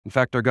In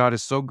fact, our God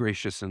is so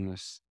gracious in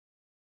this,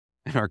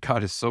 and our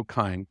God is so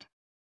kind.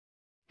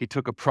 He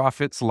took a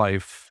prophet's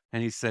life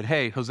and he said,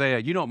 hey, Hosea,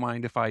 you don't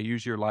mind if I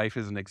use your life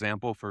as an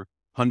example for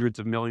hundreds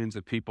of millions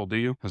of people, do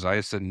you?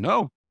 Hosea said,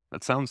 no,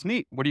 that sounds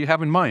neat. What do you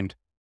have in mind?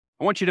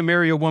 I want you to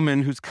marry a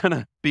woman who's going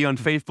to be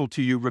unfaithful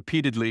to you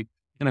repeatedly,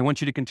 and I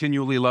want you to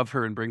continually love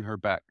her and bring her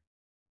back.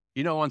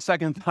 On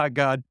second thought,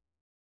 God,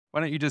 why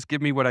don't you just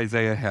give me what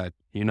Isaiah had,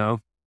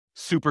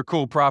 Super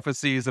cool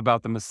prophecies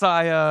about the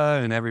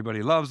Messiah, and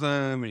everybody loves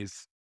him.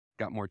 He's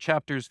got more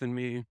chapters than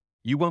me.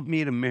 You want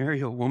me to marry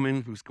a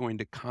woman who's going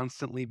to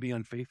constantly be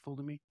unfaithful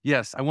to me?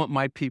 Yes, I want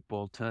my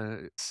people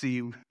to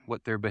see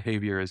what their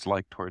behavior is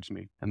like towards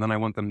me. And then I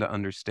want them to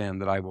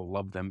understand that I will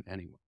love them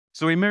anyway.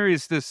 So he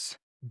marries this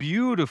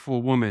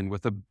beautiful woman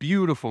with a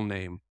beautiful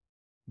name,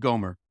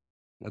 Gomer.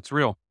 That's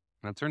real.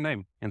 That's her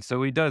name. And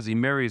so he does. He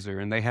marries her,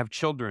 and they have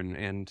children,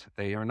 and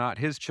they are not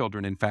his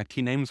children. In fact,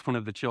 he names one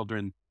of the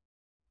children,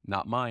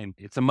 not mine.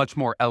 It's a much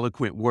more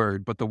eloquent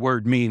word, but the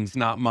word means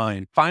not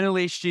mine.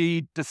 Finally,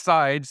 she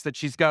decides that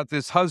she's got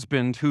this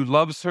husband who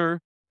loves her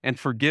and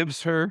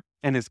forgives her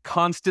and is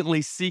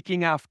constantly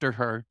seeking after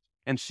her.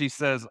 And she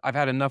says, I've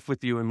had enough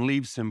with you, and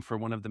leaves him for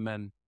one of the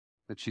men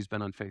that she's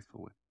been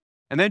unfaithful with.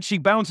 And then she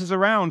bounces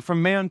around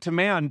from man to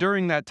man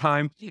during that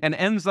time and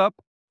ends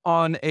up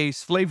on a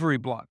slavery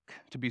block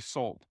to be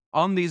sold.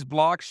 On these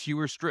blocks, you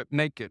were stripped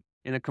naked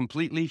in a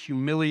completely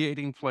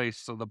humiliating place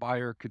so the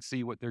buyer could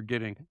see what they're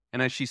getting.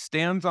 And as she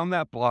stands on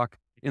that block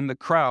in the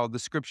crowd, the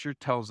scripture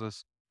tells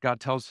us, God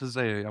tells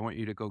Hosea, I want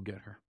you to go get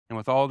her. And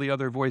with all the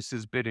other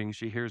voices bidding,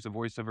 she hears the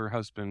voice of her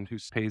husband who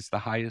pays the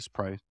highest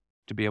price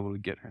to be able to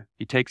get her.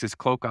 He takes his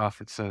cloak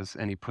off, it says,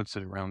 and he puts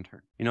it around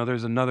her.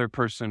 There's another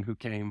person who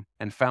came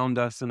and found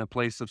us in a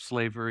place of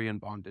slavery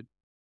and bondage.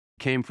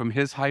 Came from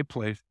his high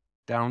place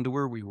down to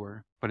where we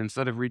were. But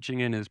instead of reaching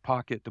in his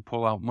pocket to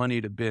pull out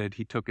money to bid,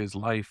 he took his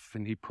life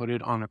and he put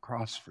it on a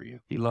cross for you.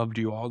 He loved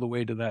you all the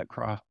way to that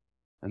cross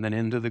and then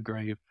into the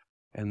grave.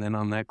 And then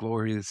on that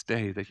glorious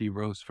day that he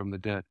rose from the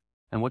dead.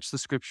 And what's the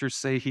scripture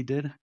say he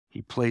did?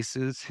 He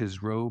places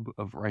his robe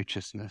of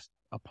righteousness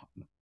upon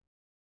them.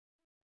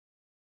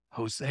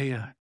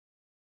 Hosea,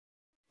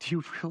 do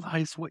you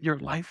realize what your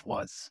life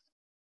was?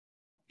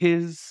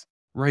 His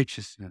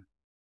righteousness.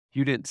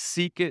 You didn't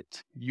seek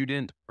it. You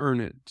didn't earn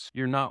it.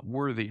 You're not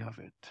worthy of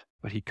it.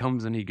 But he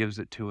comes and he gives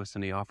it to us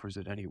and he offers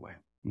it anyway.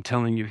 I'm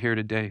telling you here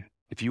today,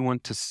 if you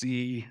want to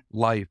see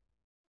life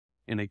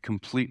in a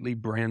completely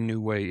brand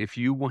new way, if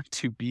you want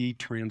to be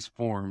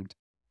transformed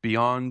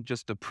beyond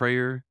just a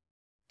prayer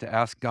to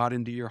ask God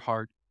into your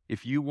heart,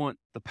 if you want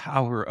the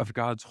power of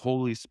God's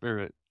Holy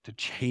Spirit to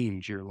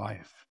change your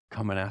life,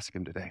 come and ask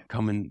him today.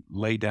 Come and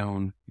lay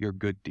down your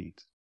good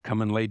deeds.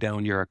 Come and lay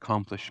down your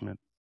accomplishment.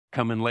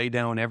 Come and lay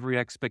down every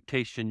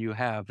expectation you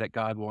have that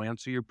God will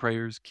answer your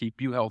prayers, keep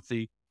you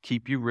healthy,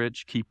 keep you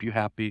rich, keep you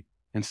happy,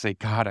 and say,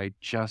 God, I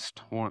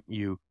just want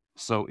you.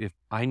 So if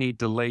I need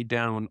to lay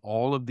down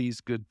all of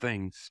these good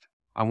things,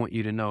 I want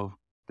you to know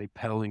they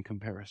pale in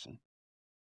comparison